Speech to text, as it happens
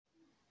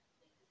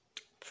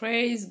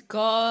Praise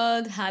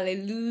God.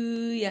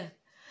 Hallelujah.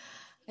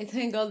 I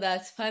thank God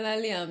that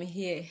finally I'm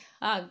here.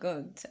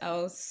 God, I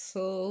was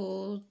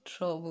so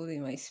troubled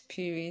in my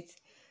spirit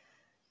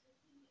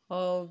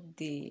all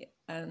day,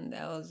 and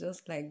I was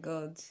just like,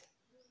 God,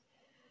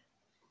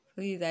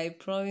 please, I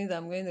promise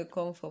I'm going to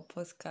come for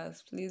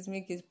podcast. Please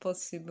make it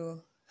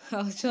possible.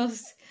 And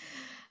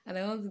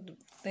I want to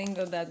thank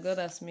God that God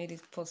has made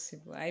it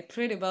possible. I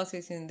prayed about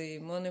it in the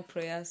morning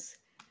prayers,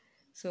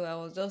 so I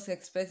was just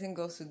expecting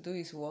God to do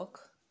His work.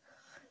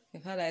 In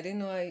fact, I didn't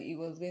know how He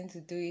was going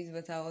to do it,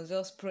 but I was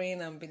just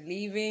praying and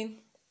believing,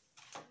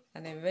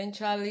 and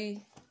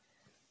eventually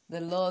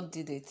the Lord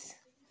did it.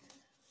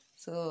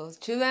 So,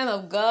 children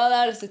of God,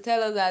 I used to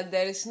tell us that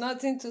there is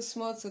nothing too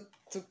small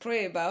to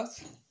pray about,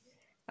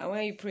 and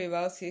when you pray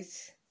about it,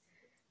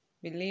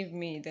 believe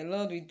me, the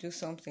Lord will do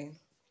something.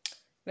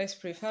 Let's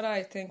pray. Father,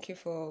 I thank you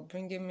for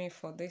bringing me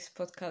for this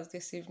podcast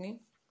this evening.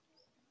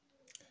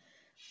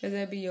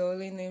 Blessed be your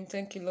holy name.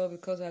 Thank you, Lord,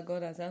 because our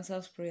God has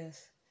answered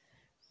prayers.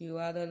 You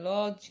are the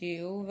Lord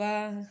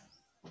Jehovah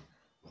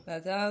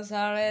that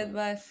answered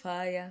by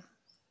fire.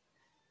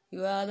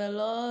 You are the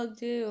Lord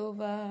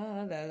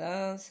Jehovah that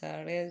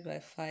answered by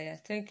fire.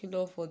 Thank you,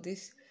 Lord, for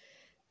this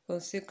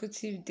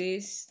consecutive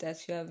days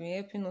that you have been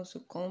helping us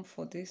to come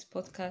for this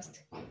podcast.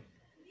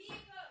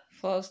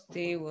 First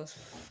day was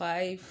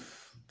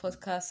 5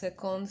 podcast,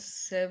 second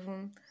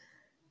 7,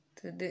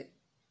 today,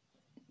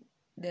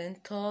 then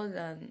third,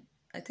 and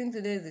I think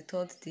today is the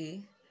third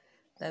day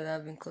that we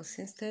have been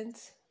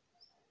consistent,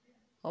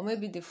 or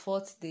maybe the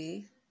fourth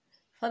day.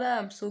 Father,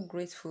 I'm so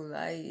grateful.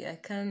 I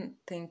can't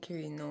thank you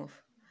enough,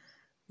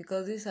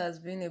 because this has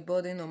been a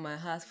burden on my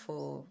heart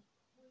for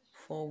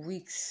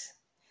weeks,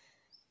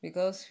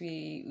 because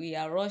we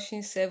are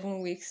rushing 7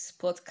 weeks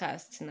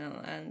podcast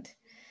now, and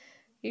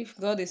if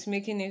God is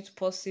making it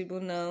possible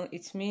now,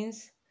 it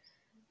means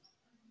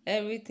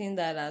everything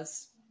that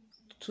has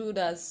stood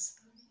as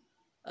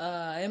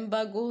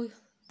embargo,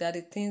 that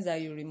the things that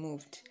you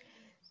removed,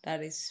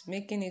 that is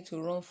making it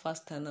to run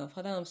faster now.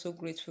 Father, I'm so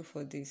grateful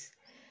for this.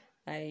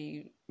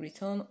 I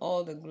return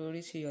all the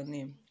glory to your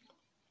name.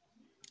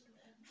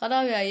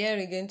 Father, we are here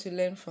again to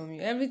learn from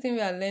you. Everything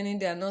we are learning,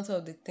 they are not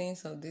of the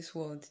things of this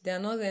world. They are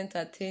not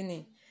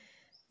entertaining.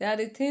 They are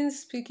the things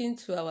speaking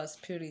to our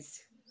spirit,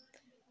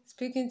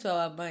 speaking to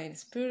our mind,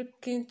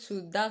 speaking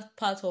to that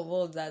part of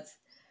us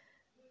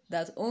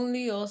that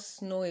only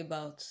us know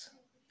about.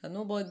 That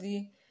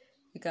nobody,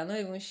 we cannot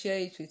even share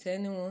it with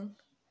anyone,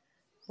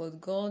 but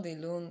God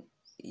alone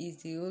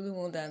is the only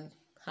one that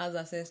has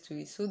access to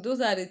it. So those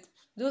are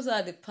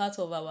the parts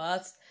of our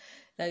hearts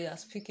that you are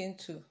speaking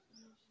to.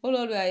 Oh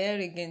Lord, we are here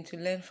again to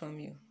learn from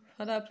you.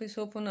 Father, please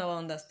open our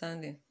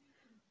understanding.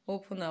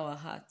 Open our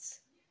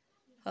hearts.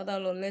 Father,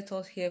 Lord, let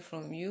us hear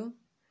from you.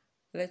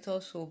 Let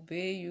us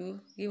obey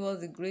you. Give us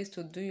the grace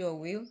to do your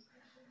will.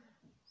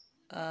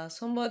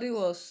 Somebody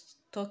was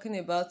talking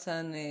about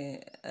an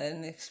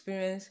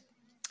experience,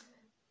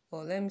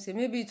 or let me say,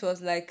 maybe it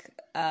was like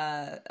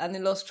an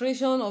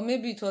illustration, or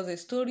maybe it was a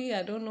story.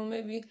 I don't know.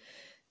 Maybe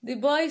the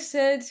boy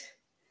said,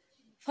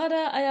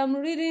 Father, I am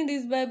reading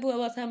this Bible,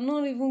 but I'm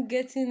not even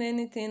getting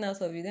anything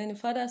out of it. Then the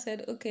father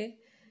said, okay,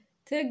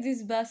 take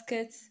this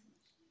basket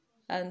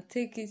and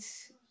take it,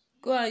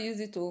 go and use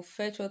it to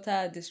fetch water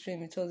at the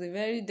stream. It was a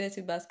very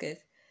dirty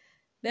basket.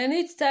 Then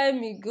each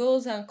time he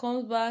goes and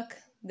comes back,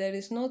 there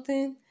is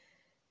nothing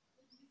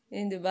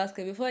in the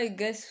basket. Before he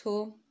gets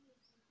home,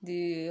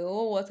 the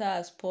whole water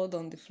has poured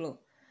on the floor.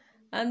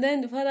 And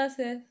then the father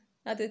said,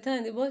 at the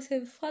time, the boy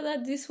said,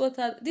 Father, this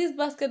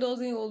basket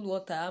doesn't hold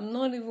water.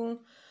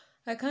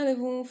 I can't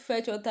even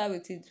fetch water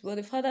with it. But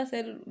the father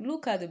said,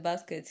 look at the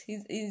basket.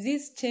 Is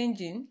this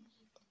changing?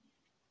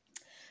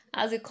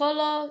 Has the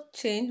color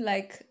changed?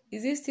 Like,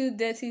 is it still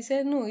dirty? He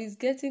said, no, it's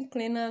getting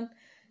cleaner.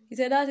 He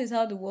said, that is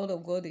how the word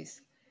of God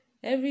is.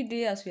 Every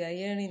day as we are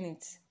hearing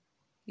it,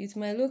 it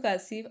might look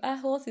as if,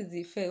 what is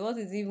the effect? What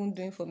is it even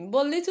doing for me?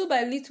 But little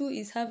by little,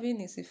 it's having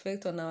its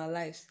effect on our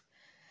lives.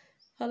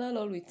 Father,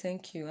 Lord, we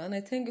thank you. And I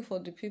thank you for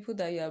the people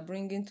that you are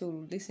bringing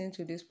to listen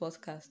to this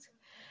podcast.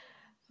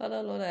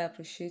 Father, Lord, I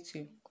appreciate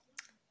you,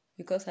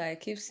 because I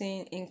keep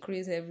seeing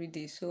increase every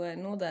day. So I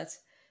know that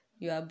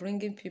you are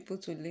bringing people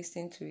to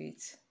listen to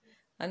it.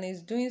 And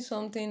it's doing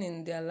something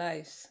in their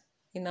lives,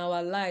 in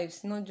our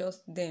lives, not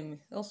just them,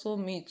 also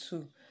me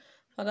too.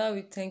 Father,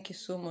 we thank you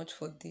so much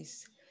for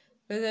this.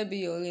 Blessed be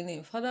your holy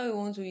name. Father, we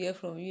want to hear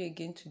from you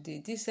again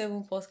today. These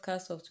 7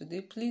 podcasts of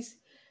today, please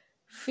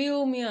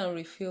fill me and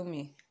refill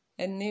me.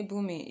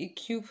 Enable me,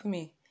 equip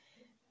me.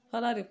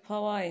 Father, the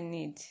power I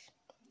need,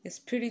 the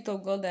Spirit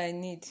of God I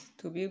need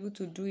to be able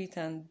to do it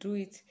and do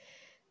it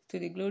to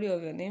the glory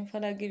of your name.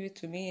 Father, give it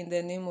to me in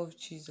the name of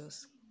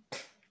Jesus.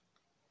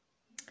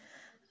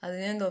 At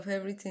the end of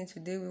everything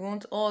today, we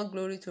want all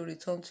glory to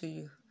return to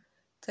you.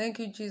 Thank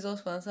you,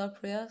 Jesus, for answered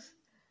prayers.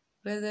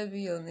 Blessed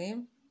be your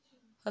name.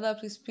 Father,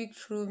 please speak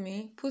through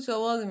me. Put your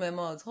words in my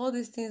mouth. All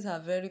these things are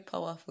very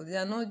powerful. They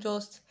are not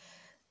just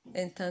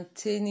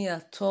entertaining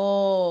at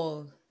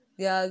all.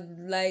 They are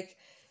like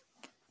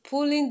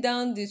pulling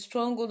down the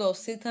stronghold of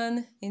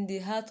Satan in the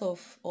heart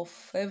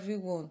of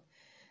everyone.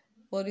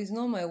 But it's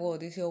not my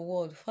word, it's your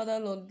word. Father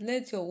Lord,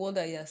 let your word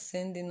that you are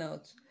sending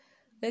out,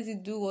 let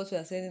it do what you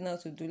are sending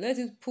out to do. Let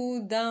it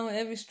pull down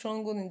every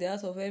stronghold in the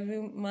heart of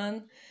every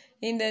man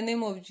in the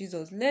name of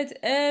Jesus. Let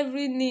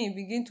every knee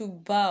begin to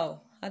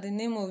bow at the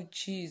name of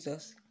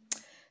Jesus.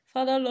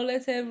 Father Lord,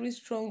 let every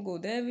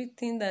stronghold,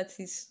 everything that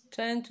is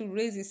trying to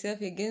raise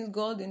itself against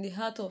God in the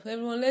heart of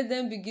everyone, let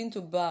them begin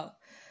to bow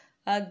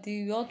at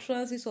the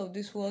utterances of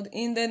this word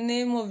in the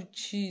name of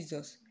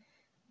Jesus.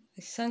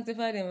 I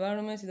sanctify the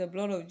environment with the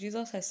blood of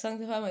Jesus. I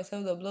sanctify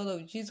myself with the blood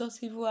of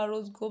Jesus. Evil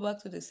arrows go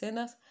back to the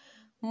senders.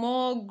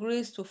 More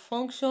grace to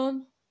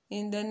function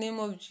in the name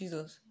of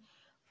Jesus.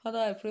 Father,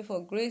 I pray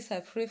for grace. I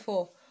pray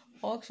for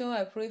unction.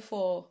 I pray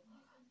for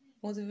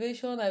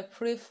motivation. I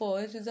pray for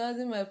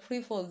enthusiasm. I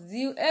pray for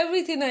zeal.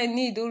 Everything I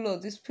need, oh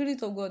Lord, the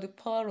Spirit of God, the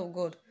power of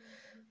God,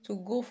 to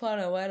go far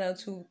and wide and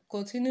to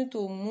continue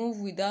to move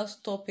without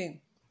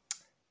stopping.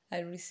 I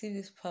receive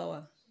this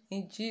power.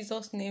 In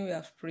Jesus' name we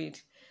have prayed.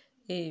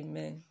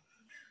 Amen.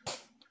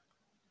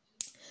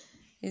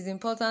 It's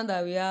important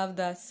that we have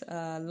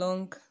that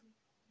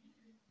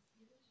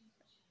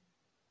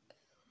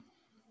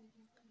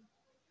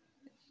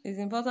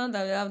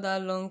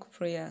long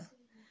prayer,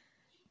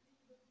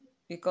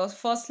 because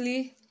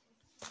firstly,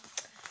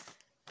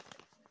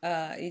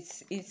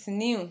 it's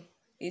new.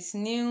 It's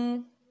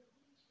new.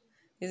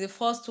 It's the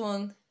first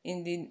one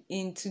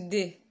in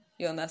today.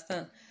 You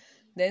understand?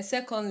 Then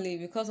secondly,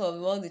 because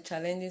of all the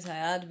challenges I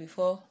had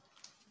before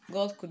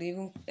God could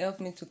even help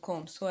me to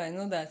come. So I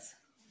know that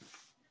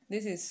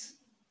this is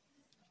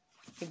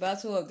the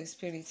battle of the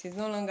spirit. It's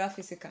no longer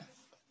physical.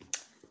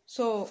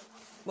 So,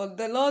 but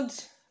the Lord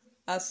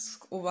has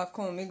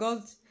overcome. May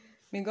God's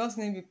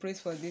name be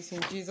praised for this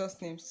in Jesus'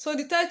 name. So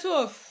the title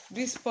of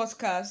this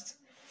podcast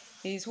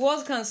is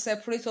 "What Can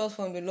Separate Us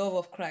from the Love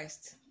of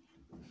Christ?"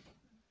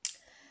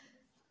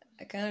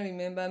 I can't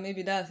remember.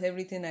 Maybe that's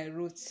everything I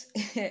wrote.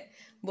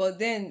 But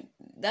then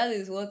that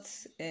is what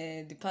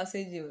the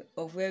passage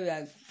of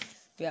where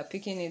we are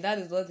picking it. That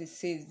is what it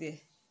says there.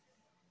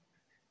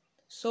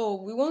 So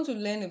we want to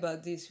learn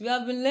about this. We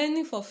have been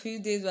learning for a few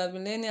days. We have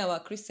been learning our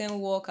Christian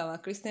walk, our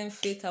Christian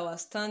faith, our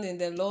stand in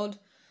the Lord.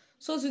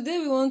 So today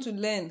we want to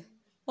learn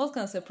what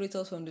can separate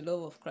us from the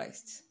love of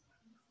Christ.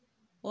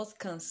 What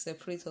can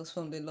separate us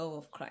from the love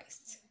of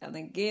Christ? And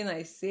again,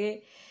 I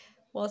say,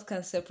 what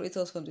can separate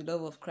us from the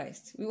love of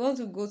Christ? We want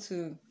to go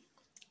to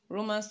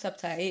Romans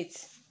chapter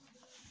 8.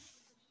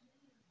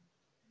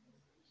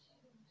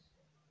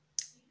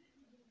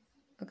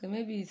 Okay,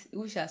 maybe it's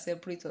who shall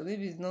separate us.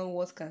 Maybe it's not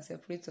what can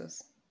separate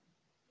us.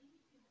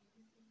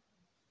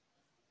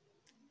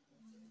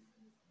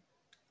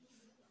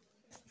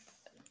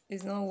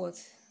 It's not what.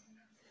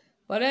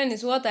 But then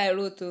it's what I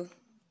wrote to.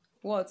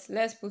 What?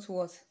 Let's put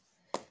what.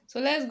 So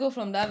let's go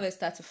from that verse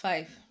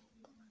 35.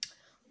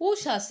 Who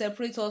shall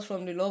separate us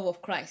from the love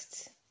of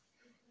Christ?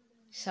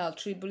 Shall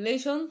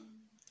tribulation,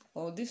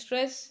 or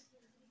distress,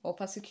 or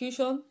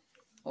persecution,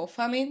 or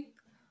famine,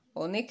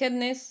 or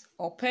nakedness,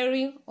 or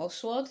peril, or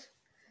sword?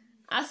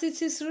 As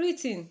it is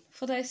written,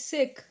 for thy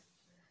sake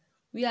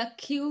we are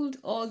killed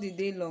all the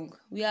day long.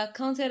 We are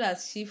counted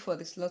as sheep for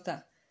the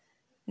slaughter.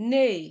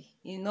 Nay,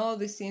 in all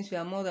these things we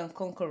are more than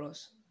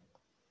conquerors,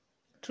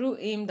 through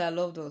him that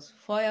loved us.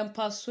 For I am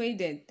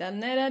persuaded that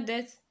neither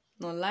death,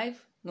 nor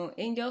life, nor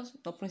angels,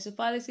 nor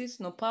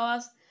principalities, nor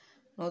powers,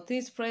 nor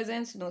things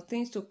present, nor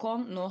things to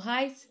come, nor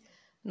height,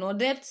 nor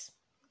depth,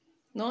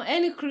 nor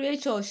any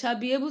creature shall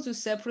be able to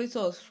separate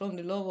us from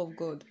the love of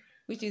God,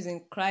 which is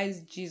in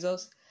Christ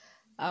Jesus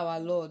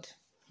our Lord.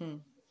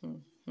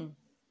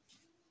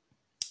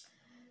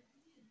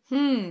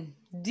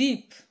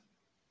 Deep.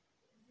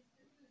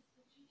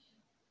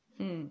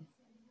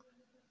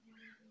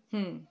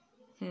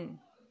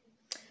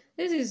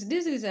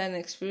 This is an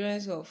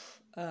experience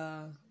of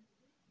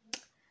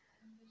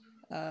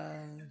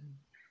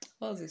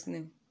what's his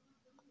name?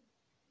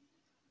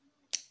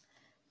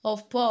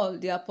 Of Paul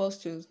the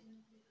Apostle.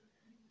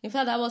 In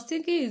fact, I was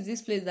thinking is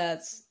this place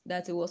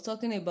that he was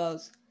talking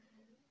about.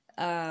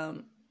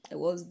 He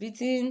was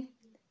beaten,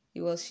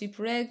 he was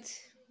shipwrecked,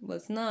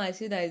 but now I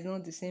see that it's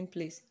not the same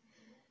place.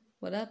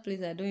 But that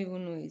place I don't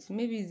even know it.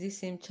 Maybe it's this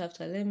same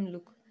chapter. Let me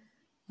look.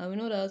 And we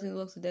know that all things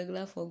work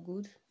together for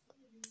good.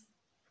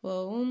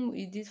 For whom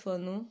he did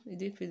foreknow, he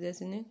did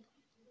predestinate.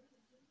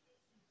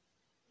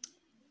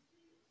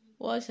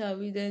 What shall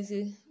we then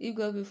say? If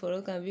God be for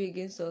us, can be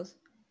against us?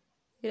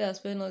 He that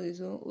spared not his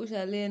own, who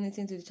shall lay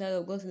anything to the charge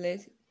of God's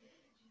elect?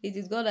 It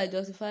is God that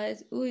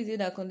justifies. Who is it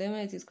that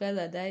condemneth? It is Christ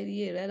that died,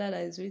 yea, rather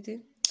that is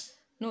written.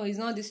 No, it's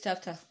not this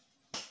chapter.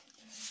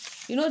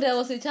 You know, there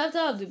was a chapter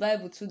of the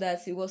Bible too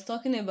that it was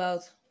talking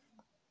about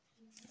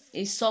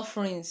his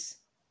sufferings.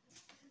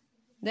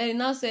 Then he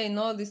now say in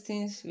all these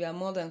things we are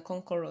more than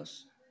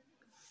conquerors.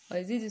 Or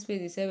is it this place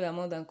he said we are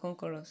more than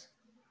conquerors?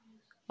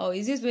 Or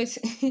is this place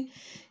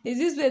is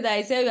this place that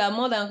he said we are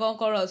more than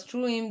conquerors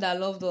through him that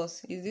loved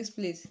us? Is this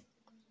place?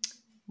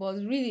 But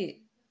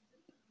really,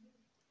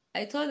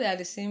 I thought they are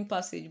the same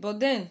passage. But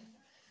then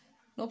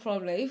No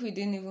problem. If we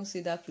didn't even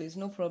see that place,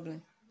 no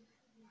problem.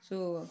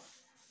 So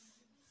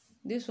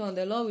this one,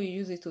 the Lord will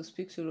use it to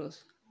speak to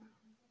us.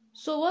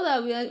 So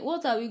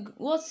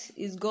what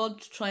is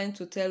God trying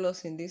to tell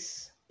us in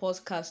this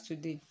podcast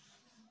today?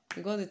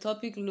 Because the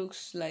topic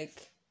looks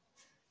like,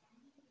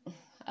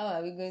 how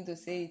are we going to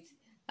say it?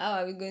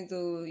 How are we going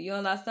to, you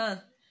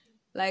understand?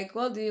 Like,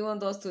 what do you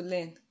want us to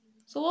learn?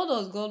 So what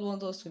does God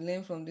want us to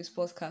learn from this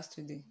podcast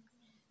today?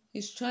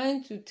 He's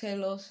trying to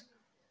tell us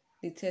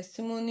the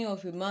testimony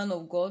of a man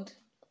of God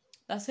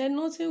that said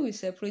nothing will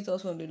separate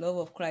us from the love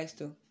of Christ.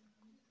 Though.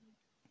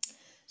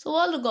 So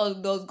what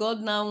does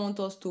God now want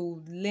us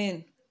to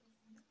learn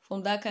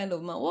from that kind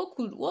of man?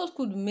 What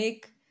could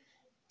make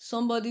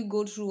somebody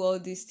go through all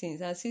these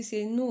things and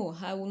say, no,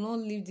 I will not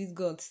leave this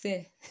God?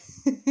 Say,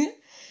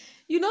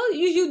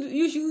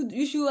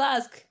 you should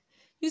ask.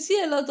 You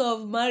see a lot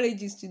of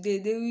marriages today.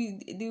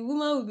 The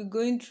woman will be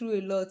going through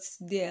a lot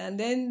there, and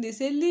then they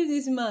say, leave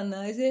this man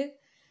now. I say,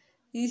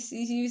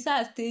 you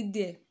stay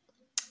there.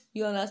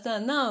 You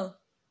understand? Now,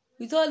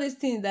 with all these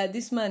things that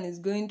this man is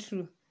going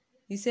through,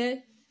 he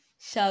said,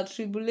 shall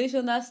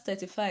tribulation, that's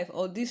 35,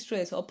 or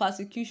distress, or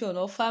persecution,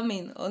 or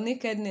famine, or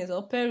nakedness,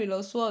 or peril,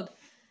 or sword,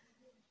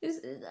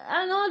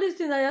 and all these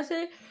things that you're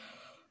saying,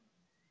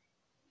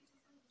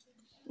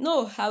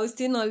 no, I will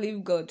still not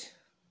leave God.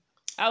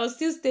 I will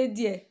still stay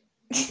there.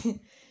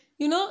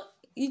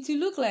 It will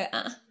look like,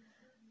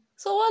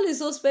 so what is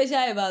so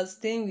special about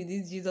staying with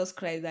this Jesus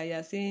Christ that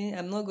you're saying,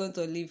 I'm not going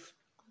to leave?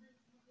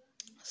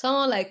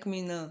 Someone like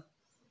me now,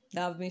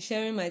 that I've been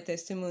sharing my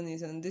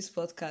testimonies on this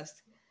podcast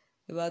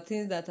about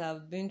things that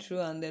I've been through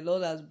and the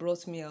Lord has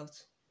brought me out.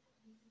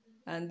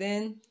 And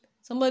then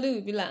somebody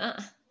will be like,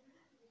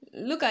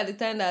 look at the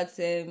time that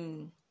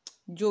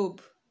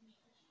Job,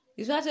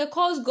 he tried to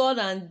curse God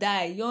and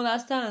die. You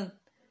understand?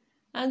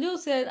 And Job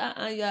said,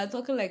 you are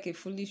talking like a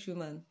foolish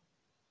woman.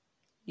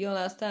 You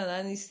understand?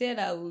 And he said,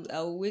 I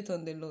will wait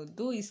on the Lord.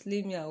 Though he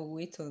slay me, I will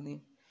wait on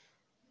him.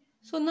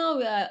 So now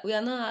we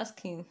are now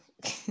asking,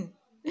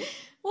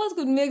 what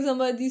could make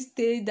somebody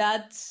stay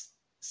that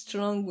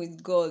strong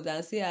with God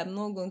and say, I'm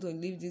not going to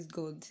leave this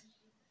God?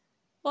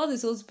 What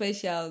is so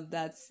special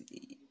that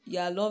you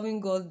are loving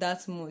God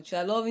that much? You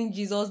are loving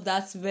Jesus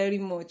that very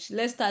much.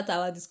 Let's start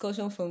our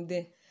discussion from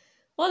there.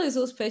 What is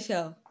so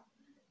special?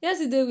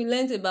 Yesterday we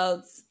learned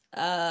about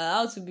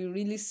how to be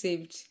really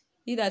saved.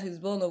 He that is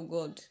born of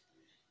God,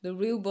 the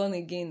real born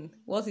again,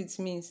 what it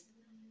means.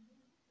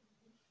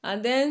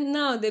 And then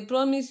now they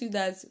promise you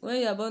that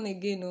when you are born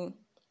again,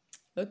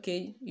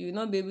 okay, you will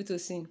not be able to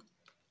sin.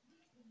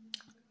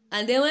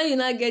 And then when you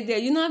now get there,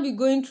 you now be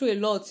going through a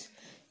lot.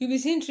 You'll be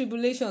seeing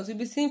tribulations, you'll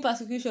be seeing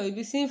persecution, you'll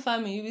be seeing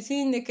famine, you'll be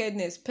seeing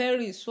nakedness,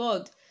 peril,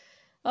 sword,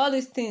 all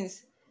these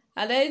things.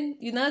 And then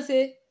you now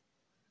say,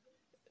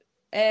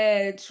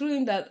 through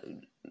him that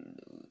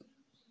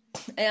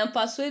I am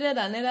persuaded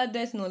that neither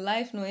death, nor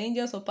life, nor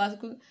angels, or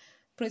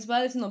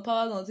principalities, nor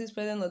powers, nor things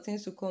present, nor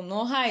things to come,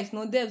 nor height,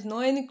 nor depth,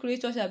 nor any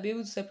creature shall be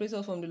able to separate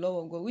us from the love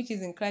of God, which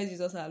is in Christ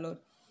Jesus our Lord.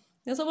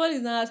 Then somebody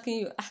is now asking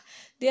you,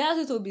 they ask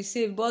you to be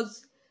saved, but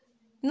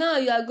now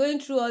you are going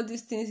through all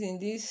these things in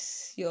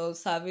this your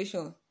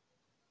salvation,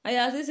 and you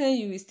are still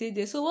saying you will stay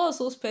there. So what's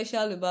so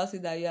special about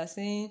it that you are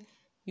saying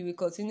you will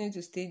continue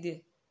to stay there?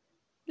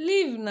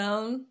 Leave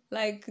now,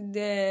 like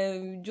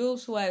the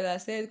Job's wife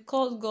that said,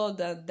 curse God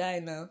and die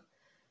now.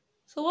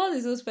 So what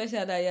is so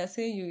special that you are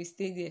saying you will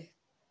stay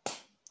there?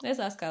 Let's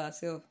ask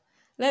ourselves.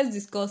 Let's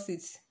discuss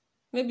it.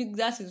 Maybe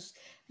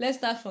let's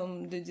start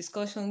from the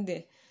discussion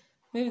there.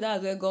 Maybe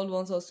that's where God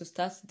wants us to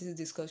start this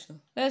discussion.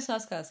 Let's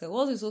ask ourselves,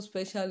 what is so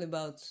special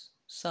about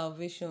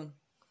salvation?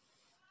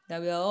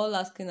 That we are all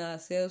asking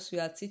ourselves, we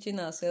are teaching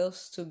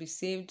ourselves to be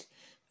saved,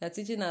 we are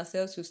teaching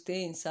ourselves to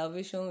stay in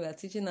salvation, we are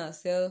teaching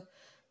ourselves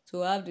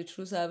to have the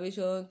true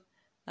salvation.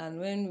 And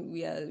when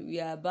we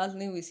are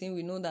battling with sin,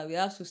 we know that we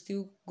have to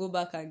still go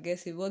back and get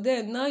saved. But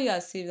then now you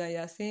are saved and you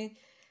are saying,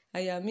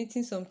 and you are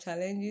meeting some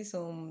challenges,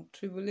 some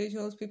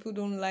tribulations, people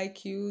don't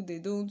like you, they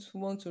don't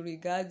want to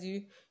regard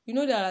you.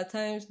 There are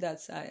times that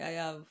I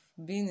have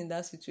been in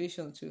that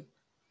situation too.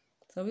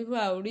 Some people,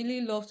 I would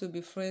really love to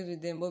be friends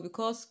with them, but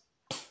because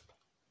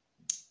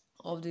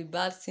of the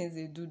bad things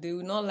they do, they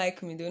will not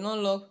like me, they will not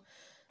love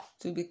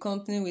to be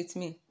company with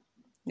me.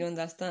 You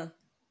understand?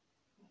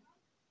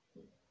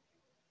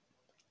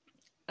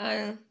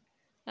 And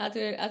at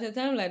a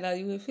time like that,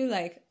 you will feel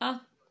like,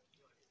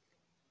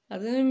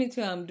 as an me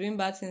too, I'm doing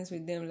bad things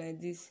with them like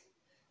this,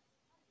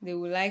 they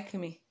will like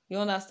me. You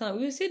understand?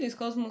 We will still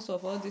discuss most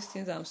of all these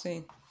things I'm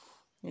saying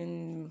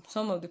in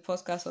some of the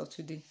podcasts of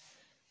today.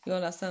 You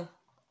understand?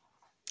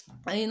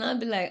 And you now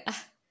be like,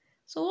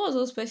 so what's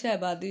so special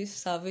about this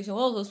salvation?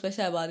 What's so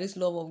special about this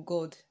love of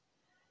God?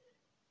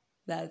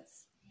 That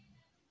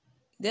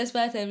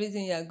despite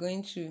everything you are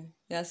going through,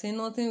 you are saying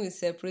nothing will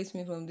separate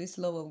me from this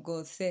love of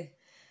God. Say,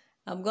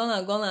 I'm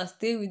gonna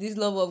stay with this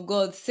love of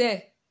God.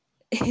 Say.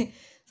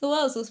 So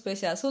what's so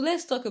special? So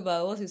let's talk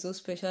about what is so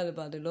special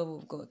about the love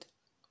of God.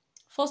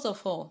 First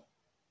of all,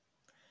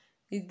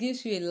 it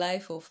gives you a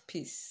life of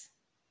peace.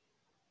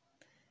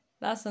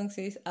 That song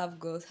says, I've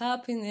got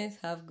happiness,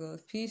 I've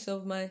got peace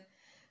of mind.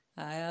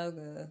 I have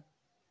got.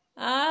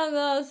 I've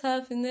got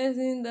happiness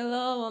in the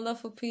Lord,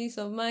 wonderful peace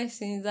of my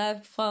sins.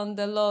 I've found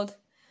the Lord.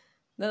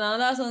 Then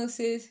another song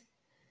says,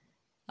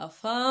 I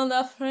found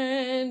a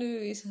friend who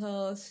is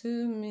all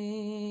to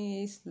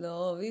me. His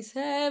love is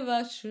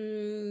ever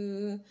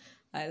true.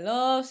 I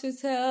love to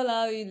tell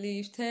how he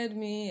lifted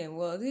me and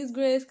what his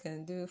grace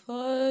can do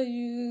for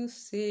you.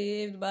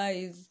 Saved by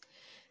his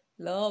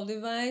love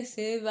divine,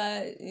 saved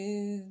by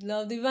his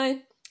love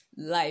divine.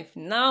 Life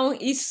now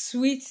is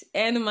sweet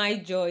and my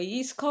joy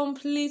is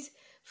complete,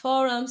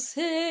 for I'm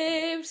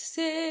saved,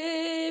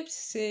 saved,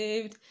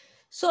 saved.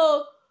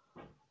 So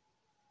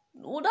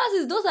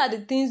those are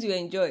the things you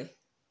enjoy.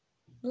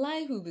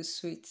 Life will be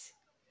sweet.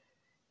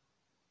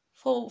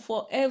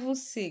 For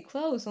heaven's sake,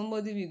 why would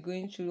somebody be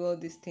going through all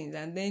these things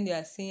and then they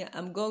are saying,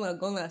 I'm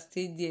gonna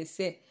stay there?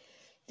 Say,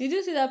 did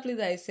you see that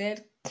place I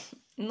said,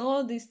 in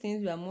all these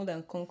things we are more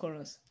than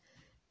conquerors?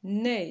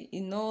 Nay,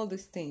 in all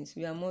these things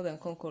we are more than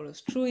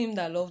conquerors through him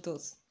that loved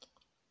us.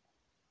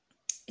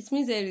 It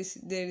means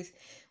there is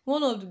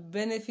one of the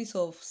benefits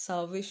of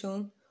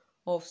salvation,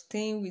 of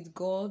staying with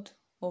God,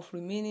 of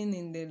remaining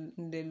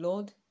in the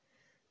Lord,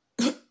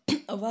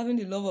 of having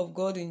the love of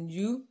God in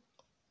you.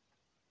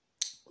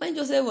 When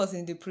Joseph was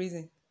in the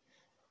prison,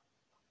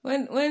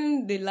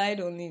 when they lied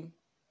on him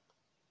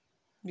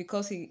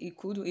because he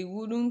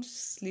wouldn't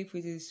sleep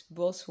with his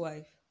boss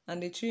wife,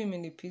 and they threw him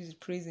in the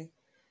prison,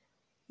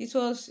 it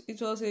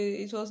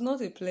was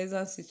not a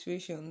pleasant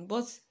situation,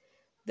 but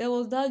there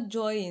was that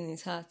joy in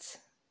his heart.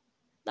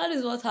 That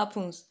is what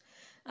happens.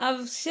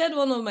 I've shared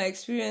one of my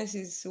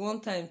experiences one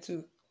time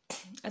too.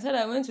 I said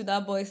I went to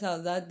that boy's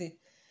house that day.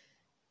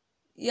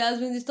 He has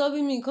been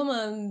disturbing me, come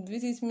and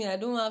visit me. I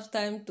don't have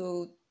time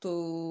to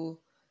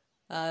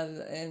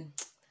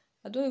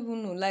I don't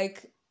even know,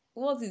 like,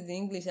 what is the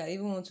English I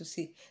even want to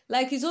say?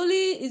 Like, it's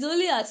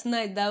only at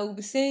night that I will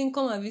be saying,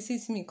 come and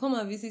visit me, come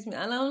and visit me.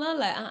 And I'm not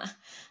like,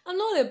 I'm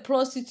not a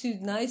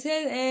prostitute now. He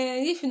said,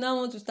 if you now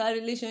want to start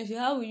a relationship,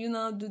 how will you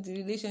now do the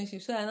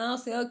relationship? So I now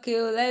say,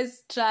 okay, well,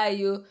 let's try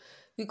you.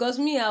 Because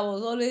me, I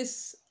was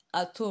always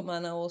at home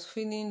and I was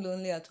feeling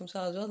lonely at home. So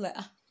I was just like,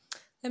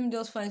 let me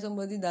just find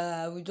somebody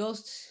that I will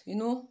just,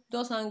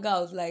 just hang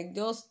out, like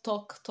just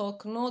talk,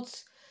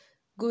 not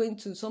going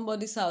to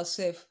somebody's house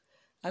safe.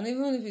 And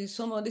even if it's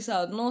somebody's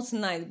house, not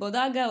night. But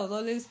that guy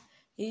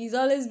he's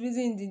always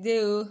busy in the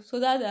day. So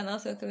that day I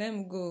said, okay, let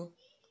me go.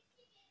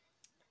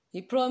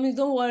 He promised,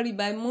 don't worry,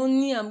 by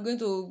money, I'm going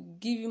to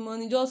give you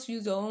money. Just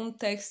use your own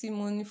taxi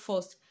money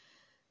first.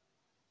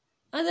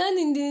 And then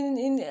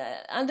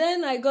and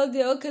then I got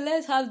there, okay,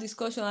 let's have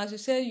discussion. As you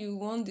said, you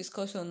want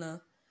discussion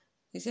now.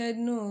 He said,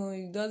 no,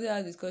 he doesn't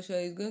have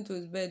discussion. He's going to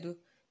his bed. He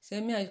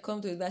said, me, I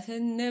come to his bed. I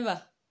said, never.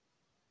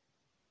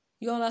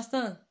 You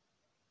understand?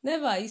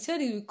 Never. He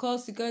said he will call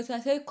security. I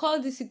said,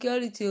 call the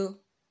security.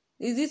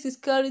 Is this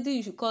security?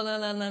 You should call.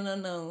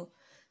 No.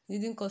 He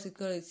didn't call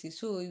security.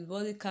 So his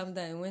body calmed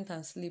down and went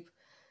and sleep.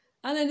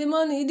 And in the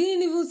morning, he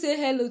didn't even say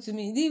hello to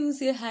me. He didn't even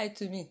say hi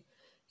to me.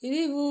 He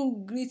didn't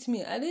even greet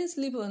me. I didn't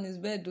sleep on his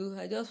bed though.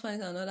 I just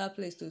find another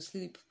place to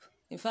sleep.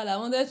 In fact, I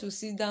wanted to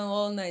sit down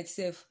all night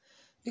safe.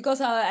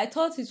 Because I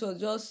thought it was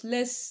just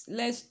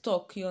let's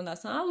talk, you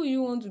understand? How will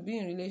you want to be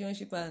in a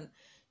relationship and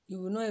you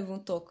will not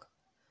even talk?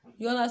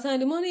 You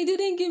understand? The money, he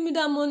didn't give me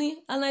that money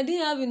and I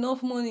didn't have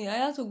enough money. I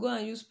had to go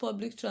and use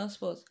public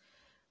transport.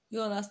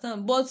 You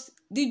understand? But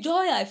the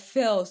joy I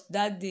felt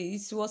that day,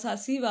 it was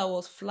as if I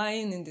was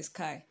flying in the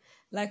sky.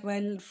 Like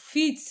my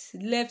feet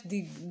left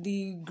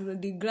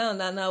the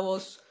ground and I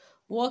was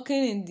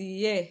walking in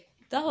the air.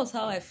 That was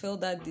how I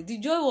felt that day. The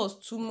joy was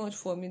too much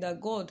for me that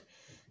God,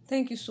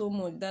 thank you so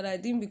much that I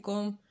didn't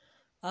become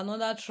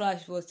another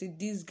trash was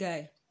this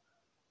guy.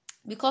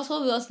 Because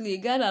obviously a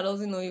guy that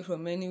doesn't know you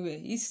from anywhere,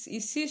 he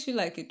sees you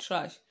like a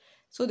trash.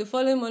 So the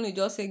following morning,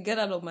 just say, get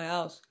out of my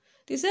house.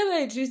 The same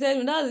way he treated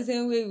me, that's the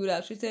same way he would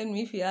have treated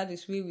me if he had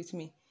his way with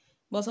me.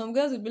 But some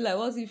girls would be like,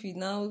 what if he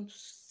now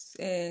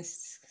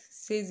says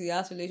he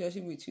has a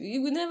relationship with you? He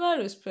will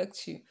never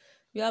respect you.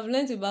 You have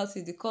learned about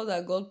it, the curse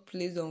that God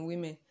placed on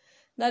women.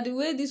 That the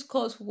way this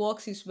curse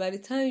works is by the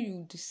time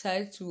you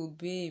decide to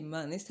obey a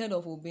man instead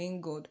of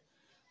obeying God,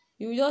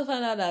 you will just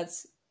find out that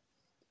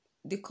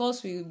the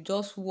curse will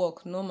just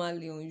work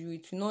normally on you.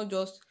 You will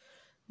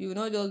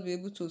not just be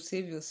able to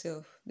save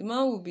yourself. The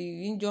man will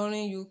be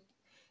injuring you,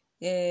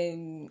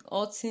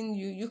 hurting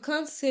you. You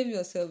can't save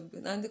yourself,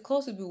 and the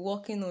curse will be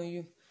working on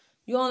you.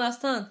 You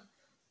understand?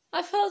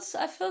 I felt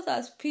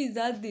at peace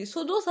that day.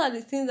 So those are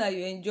the things that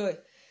you enjoy.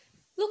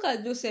 Look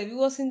at Joseph. He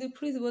was in the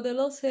prison, but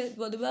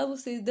the Bible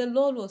says the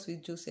Lord was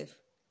with Joseph.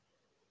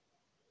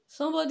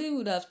 Somebody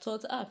would have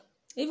thought,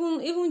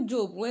 even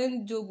Job,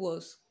 when Job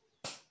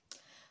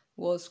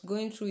was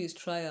going through his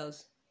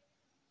trials,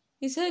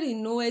 he said he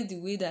knoweth the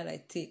way that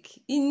I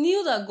take. He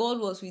knew that God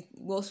was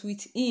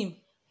with him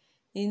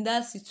in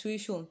that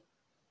situation.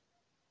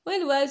 When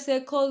the wife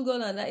said, call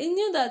God, and that, he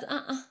knew that,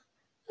 how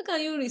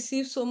can you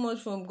receive so much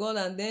from God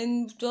and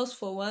then just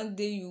for one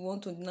day you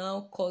want to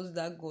now curse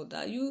that God?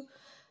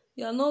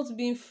 You are not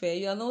being fair.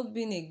 You are not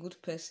being a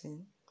good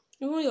person.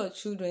 Even your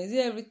children, is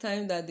it every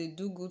time that they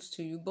do good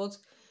to you? But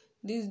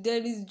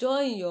there is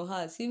joy in your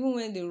heart. Even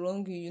when they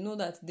wrong you, you know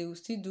that they will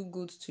still do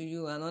good to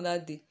you another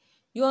day.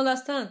 You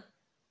understand?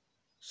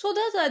 So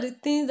those are the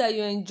things that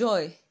you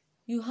enjoy.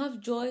 You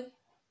have joy.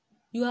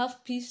 You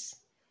have peace.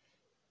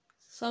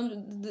 Some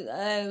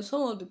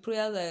of the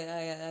prayers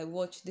I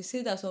watch, they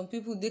say that some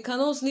people, they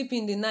cannot sleep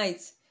in the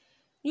night.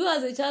 You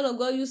as a child of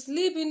God, you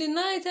sleep in the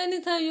night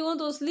anytime you want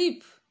to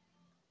sleep.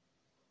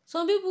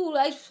 Some people,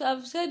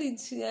 I've said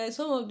it,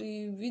 some of the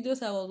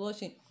videos I was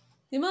watching,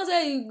 the man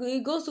said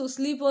he goes to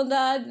sleep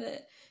under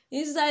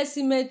inside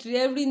cemetery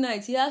every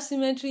night. He has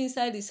cemetery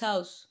inside his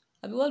house.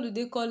 I mean, what do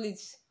they call it?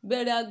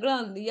 Burial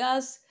ground. He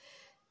has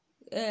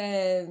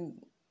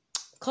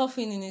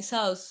coffin in his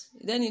house.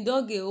 Then he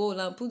dug a hole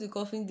and put the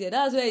coffin there.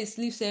 That's where he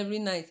sleeps every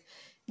night.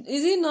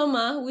 Is it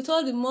normal? With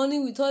all the money,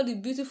 with all the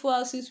beautiful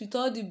houses, with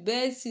all the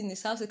beds in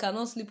his house, he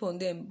cannot sleep on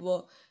them,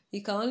 but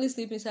he can only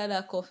sleep inside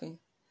that coffin.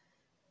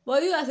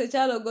 But you as a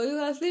child of God, you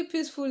can sleep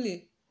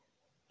peacefully.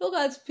 Look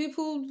at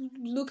people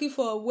looking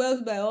for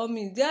wealth by all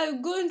means. They are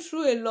going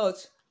through a lot.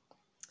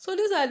 So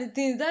these are the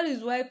things. That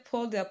is why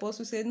Paul the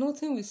Apostle said,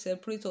 nothing will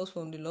separate us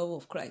from the love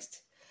of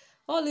Christ.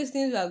 All these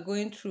things we are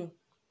going through,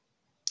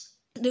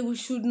 they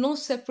should not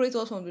separate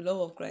us from the love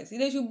of Christ.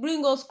 They should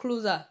bring us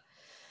closer.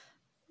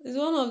 It's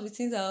one of the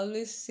things I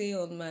always say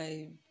on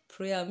my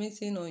prayer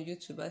meeting on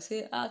YouTube. I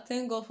say,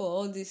 thank God for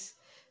all this,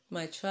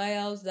 my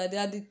trials, that they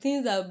are the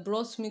things that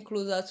brought me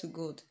closer to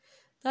God.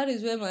 That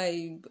is where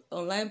my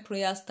online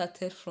prayer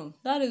started from.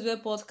 That is where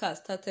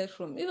podcast started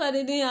from. If I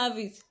didn't have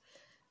it,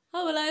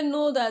 how will I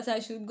know that I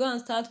should go and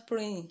start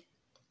praying?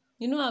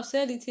 You know, I've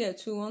said it here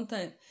too one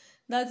time,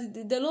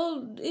 that the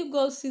Lord, if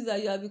God sees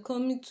that you are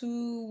becoming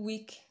too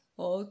weak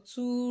or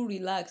too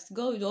relaxed,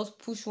 God will just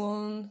push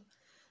one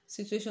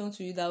situation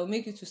to you that will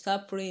make you to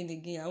start praying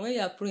again. And when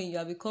you are praying, you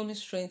are becoming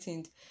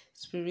strengthened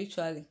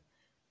spiritually.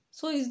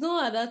 So it's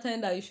not at that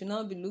time that you should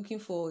not be looking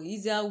for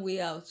easier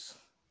way out.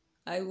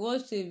 I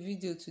watched a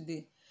video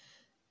today,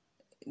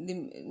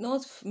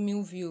 not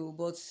movie,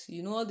 but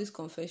you know all these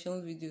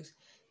confession videos.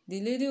 The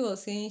lady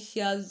was saying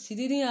she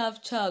didn't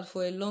have child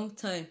for a long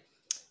time,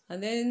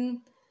 and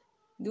then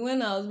when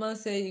her husband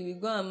said he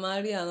will go and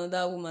marry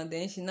another woman,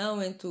 then she now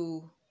went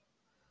to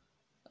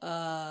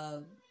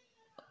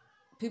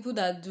people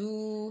that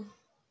do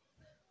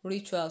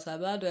rituals.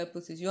 How do I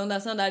put it? You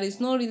understand that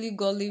it's not really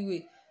godly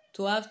way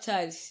to have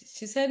child.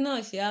 She said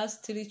now she has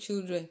 3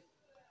 children,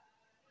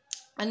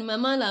 and in my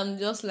mind I'm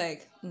just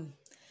like,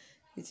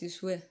 it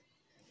is well.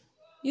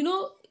 You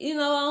know, in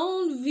our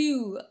own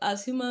view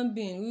as human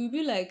beings, we will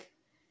be like,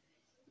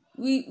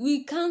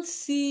 we can't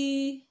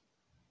see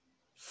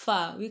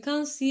far, we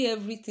can't see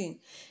everything.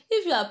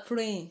 If you are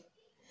praying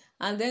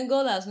and then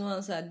God has no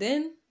answer,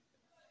 then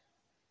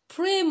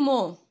pray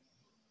more,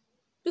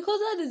 because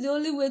that is the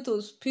only way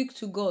to speak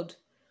to God.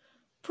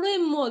 Pray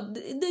more.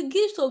 The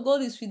gift of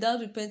God is without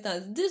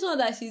repentance. This one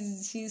that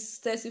she's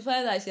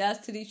testified that she has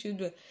 3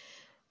 children.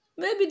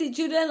 Maybe the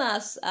children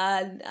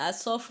are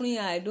suffering.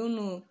 I don't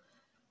know.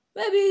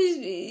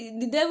 Maybe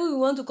the devil will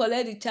want to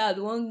collect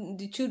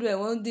the children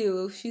one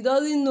day. She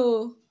doesn't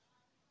know.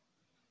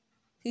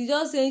 She's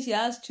just saying she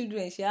has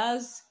children.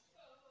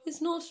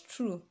 It's not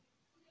true.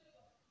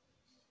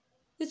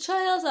 The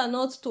trials are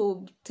not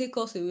to take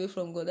us away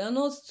from God. They are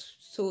not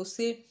to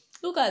say,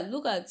 look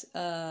at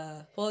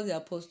Paul the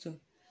Apostle.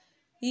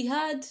 He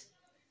had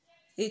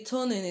a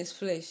thorn in his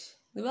flesh.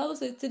 The Bible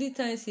said 3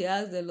 times he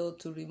asked the Lord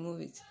to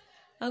remove it.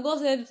 And God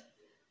said,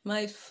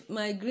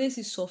 my grace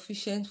is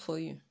sufficient for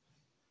you.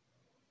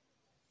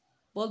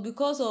 But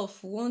because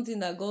of one thing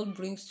that God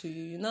brings to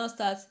you, you now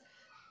start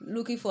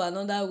looking for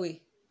another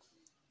way.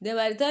 Then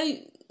by the time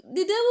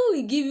the devil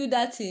will give you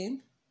that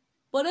thing,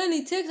 but then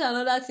he takes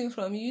another thing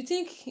from you. You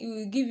think he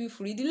will give you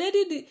free.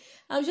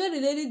 I'm sure the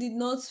lady did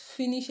not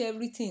finish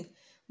everything.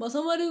 But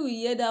somebody will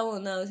hear that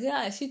one now and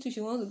say, she too,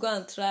 she wants to go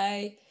and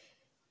try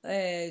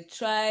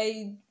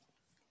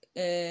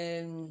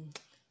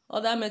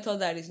other method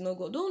that is not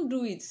God. Don't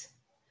do it.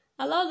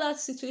 Allow that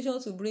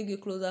situation to bring you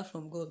closer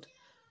from God.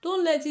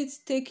 Don't let it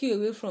take you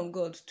away from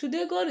God.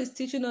 Today, God is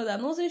teaching us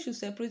that nothing should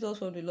separate us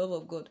from the love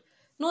of God.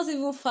 Not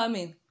even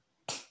famine.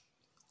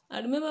 I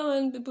remember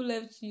when people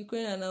left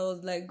Ukraine and I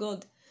was like,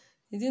 God,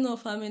 is it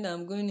not famine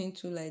I'm going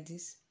into like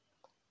this?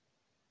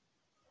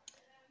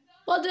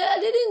 But I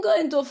didn't go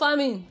into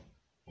famine.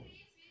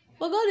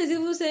 But God is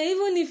even saying,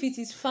 even if it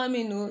is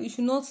famine, it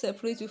should not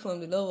separate you from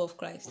the love of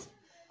Christ.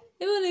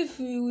 Even if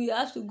we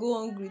have to go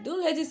hungry,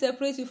 don't let it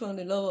separate you from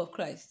the love of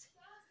Christ.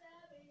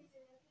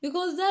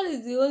 Because that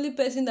is the only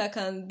person that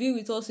can be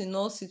with us in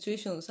all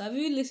situations. Have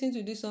you listened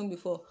to this song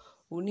before?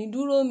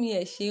 Onídúró mi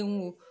ẹ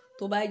ṣeun o,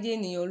 tó bá jẹ́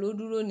ènìyàn ló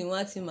dúró ni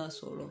wọ́n á ti máa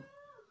sọ̀rọ̀.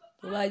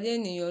 Tó bá jẹ́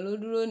ènìyàn ló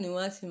dúró ni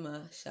wọ́n á ti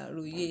máa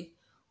ṣàròyé.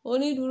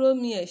 Onídúró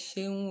mi ẹ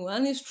ṣeun o.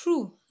 And it's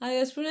true. I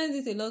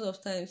experienced it a lot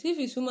of times. If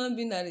it's human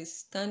being that is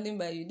standing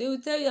by you, they will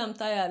tell you, I'm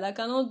tired, I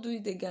cannot do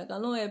it again, I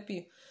cannot help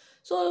you.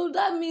 So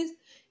that means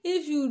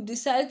if you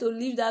decide to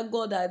leave that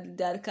God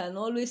that can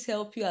always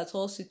help you at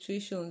all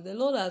situations, the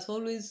Lord has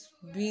always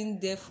been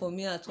there for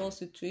me at all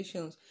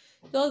situations.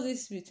 Just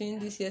this between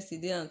this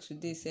yesterday and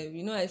today,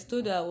 I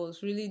told you I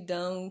was really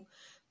down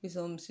with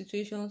some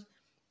situations.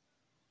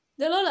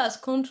 The Lord has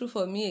come through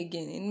for me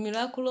again in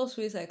miraculous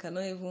ways I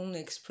cannot even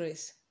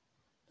express.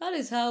 That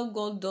is how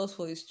God does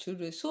for his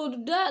children.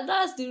 So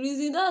that's the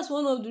reason, that's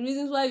one of the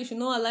reasons why you should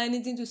not allow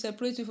anything to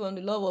separate you from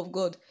the love of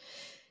God.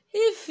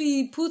 If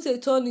he puts a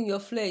thorn in your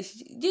flesh,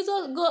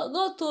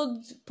 God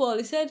told Paul,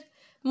 he said,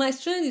 my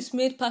strength is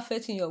made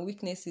perfect in your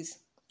weaknesses.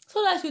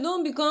 So that you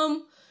don't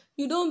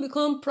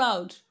become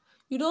proud.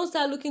 You don't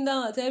start looking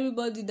down at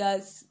everybody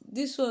that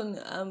this one,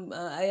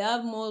 I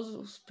have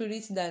more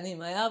spirit than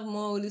him. I have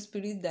more Holy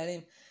Spirit than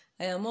him.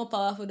 I am more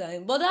powerful than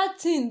him. But that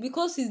thing,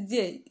 because it's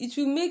there, it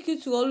will make you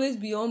to always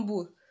be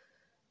humble.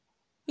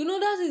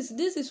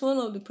 This is one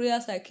of the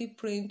prayers I keep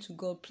praying to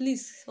God.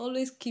 Please,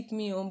 always keep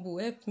me humble.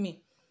 Help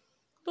me.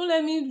 Don't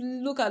let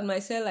me look at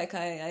myself like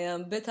I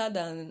am better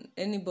than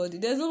anybody.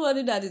 There's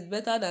nobody that is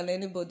better than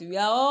anybody. We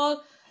are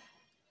all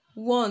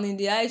one in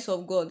the eyes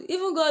of God.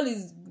 Even God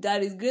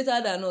that is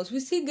greater than us, we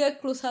still get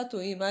closer to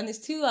him, and he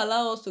still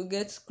allow us to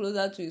get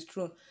closer to his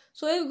throne.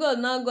 So if God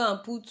now go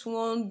and put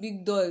one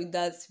big door,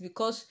 that's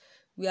because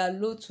we are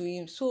low to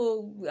him.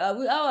 So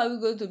how are we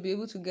going to be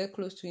able to get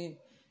close to him?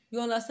 You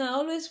understand? I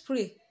always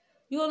pray.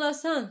 You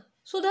understand?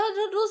 So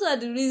those are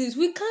the reasons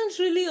we can't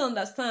really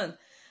understand.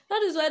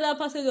 That is why that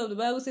passage of the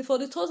Bible says, for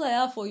the thoughts I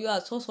have for you are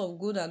thoughts of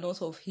good and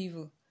not of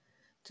evil,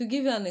 to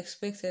give you an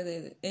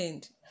expected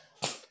end.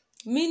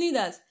 Meaning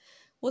that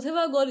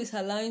whatever God is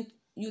allowing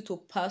you to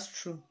pass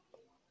through,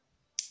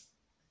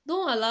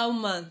 don't allow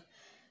man.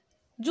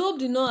 Job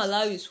did not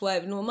allow his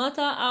wife, no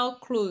matter how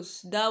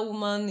close that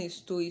woman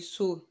is to his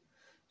soul.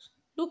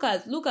 Look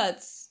at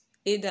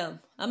Adam.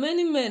 How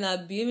many men are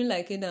behaving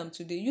like Adam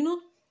today?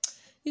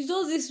 It's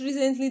just this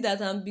recently that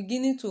I'm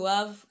beginning to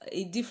have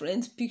a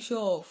different picture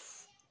of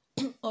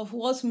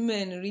what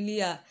men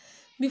really are.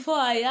 Before,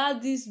 I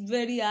had this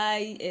very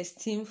high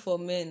esteem for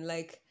men.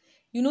 Like,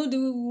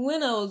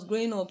 when I was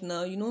growing up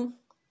now,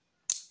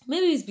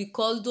 maybe it's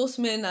because those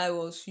men I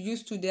was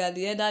used to, they are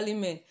the elderly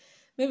men.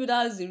 Maybe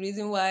that's the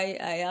reason why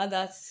I had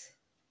that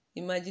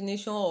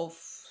imagination of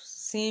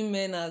seeing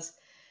men as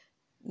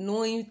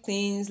knowing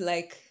things,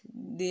 like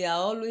they are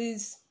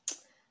always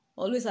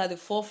at the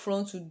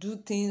forefront to do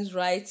things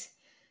right.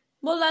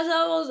 But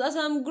as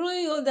I'm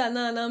growing older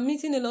now and I'm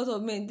meeting a lot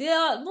of men,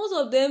 most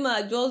of them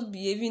are just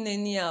behaving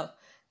anyhow.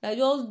 They're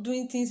just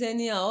doing things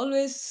anyhow,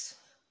 always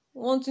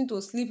wanting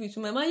to sleep with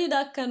you. Imagine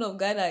that kind of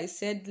guy that I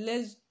said,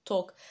 let's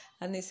talk,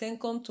 and he said,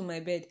 come to my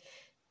bed.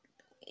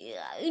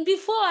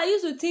 Before, I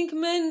used to think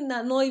men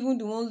are not even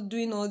the ones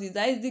doing all this.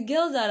 That is the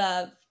girls that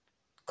are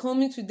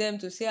coming to them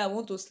to say, I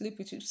want to sleep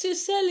with you.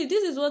 Sincerely,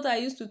 this is what I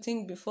used to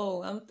think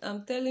before.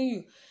 I'm telling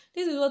you.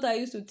 This is what I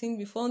used to think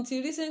before,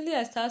 until recently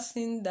I started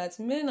seeing that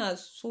men are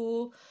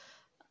so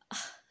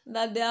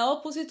that they are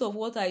opposite of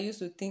what I used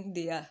to think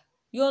they are.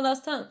 You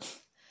understand?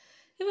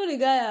 Even the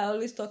guy I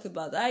always talk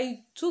about, I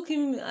took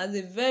him as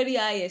a very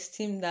high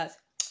esteem, that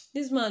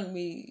this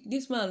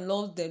man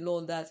loves the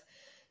Lord, that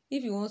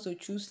if he wants to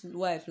choose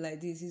wife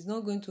like this, he's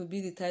not going to be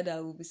the type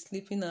that will be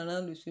sleeping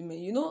around with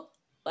women.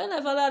 When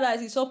I found out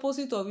that it's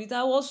opposite of it,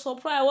 I was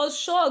surprised. I was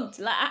shocked.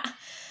 Like,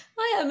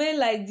 why are men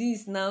like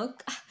this now?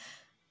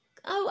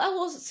 I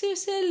was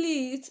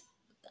seriously,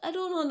 I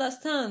don't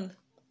understand.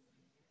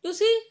 You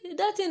see,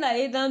 that thing that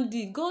Adam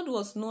did, God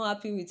was not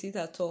happy with it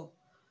at all.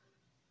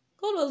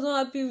 God was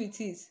not happy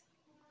with it.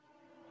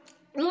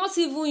 Not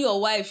even your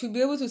wife should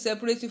be able to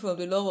separate you from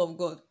the love of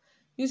God.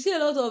 You see a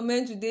lot of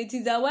men today, it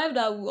is their wife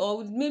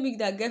or maybe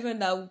their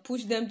girlfriend that will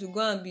push them to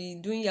go and be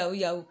doing yahoo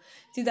yahoo.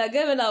 It is their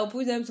girlfriend that will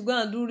push them to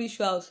go and do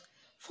rituals.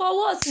 For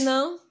what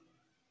now?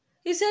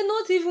 He said,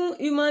 not even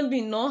human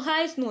being, nor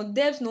height, nor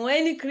depth, nor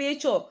any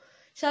creature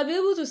shall be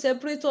able to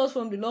separate us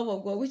from the love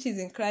of God, which is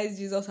in Christ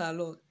Jesus our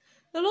Lord.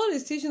 The Lord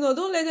is teaching us,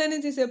 don't let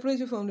anything separate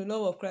you from the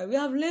love of Christ. We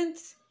have learned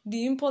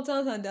the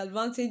importance and the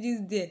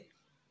advantages there.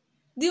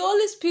 The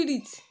Holy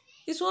Spirit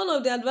is one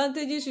of the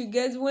advantages you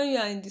get when you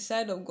are in the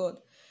side of God.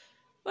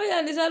 When you are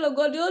in the side of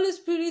God, the Holy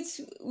Spirit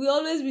will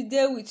always be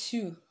there with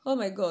you. Oh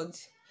my God.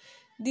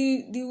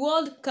 The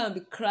world can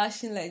be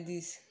crashing like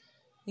this.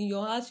 In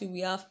your heart, you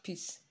will have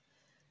peace.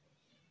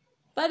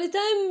 By the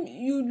time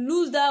you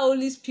lose that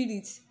Holy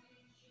Spirit,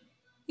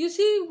 you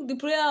see the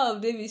prayer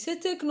of David, say,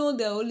 take not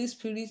the Holy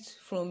Spirit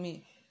from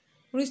me.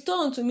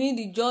 Restore unto me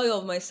the joy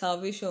of my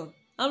salvation,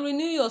 and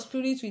renew your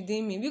spirit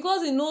within me.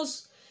 Because he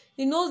knows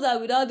that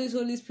without this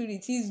Holy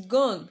Spirit, he's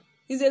gone.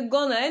 He's a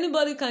goner.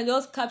 Anybody can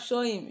just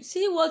capture him.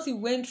 See what he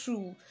went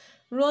through,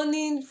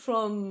 running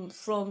from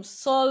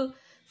Saul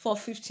for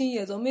 15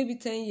 years or maybe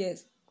 10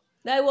 years.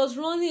 That he was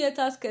running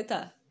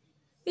scatter.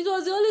 It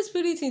was the Holy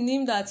Spirit in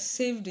him that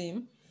saved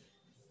him.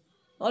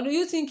 Or do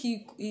you think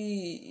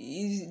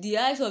the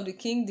eyes of the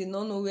king did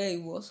not know where he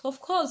was?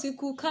 Of course, he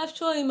could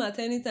capture him at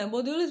any time.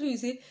 But the Holy Spirit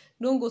say,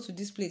 don't go to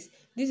this place.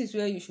 This is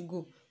where you should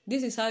go.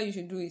 This is how you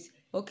should do it.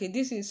 Okay,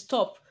 this is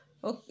stop.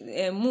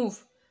 Okay,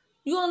 move.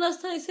 You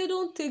understand? He said,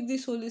 don't take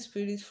this Holy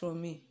Spirit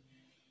from me.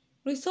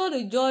 Restore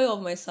the joy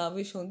of my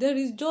salvation. There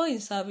is joy in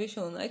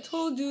salvation. I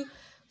told you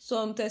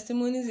some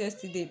testimonies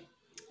yesterday.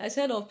 I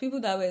said of people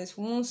that were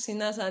once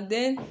sinners, and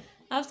then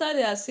after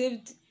they are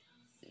saved,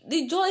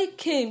 the joy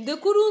came. They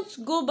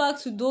couldn't go back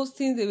to those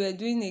things they were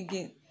doing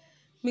again.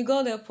 May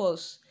God help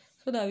us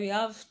so that we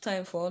have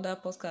time for other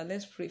podcasts.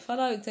 Let's pray.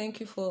 Father, we thank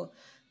you for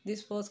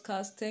this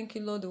podcast. Thank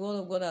you, Lord. The word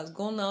of God has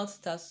gone out.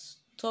 It has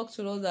talked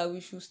to us that we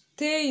should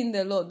stay in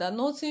the Lord, that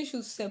nothing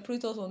should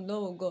separate us from the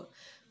love of God.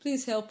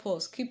 Please help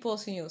us. Keep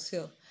us in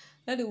yourself.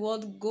 Let the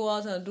word go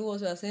out and do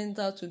what you are sent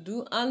out to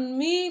do. And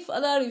me,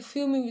 Father,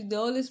 refill me with the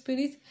Holy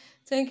Spirit.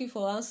 Thank you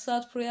for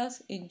answered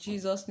prayers. In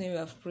Jesus' name we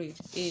have prayed.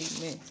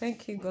 Amen.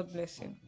 Thank you. God bless you.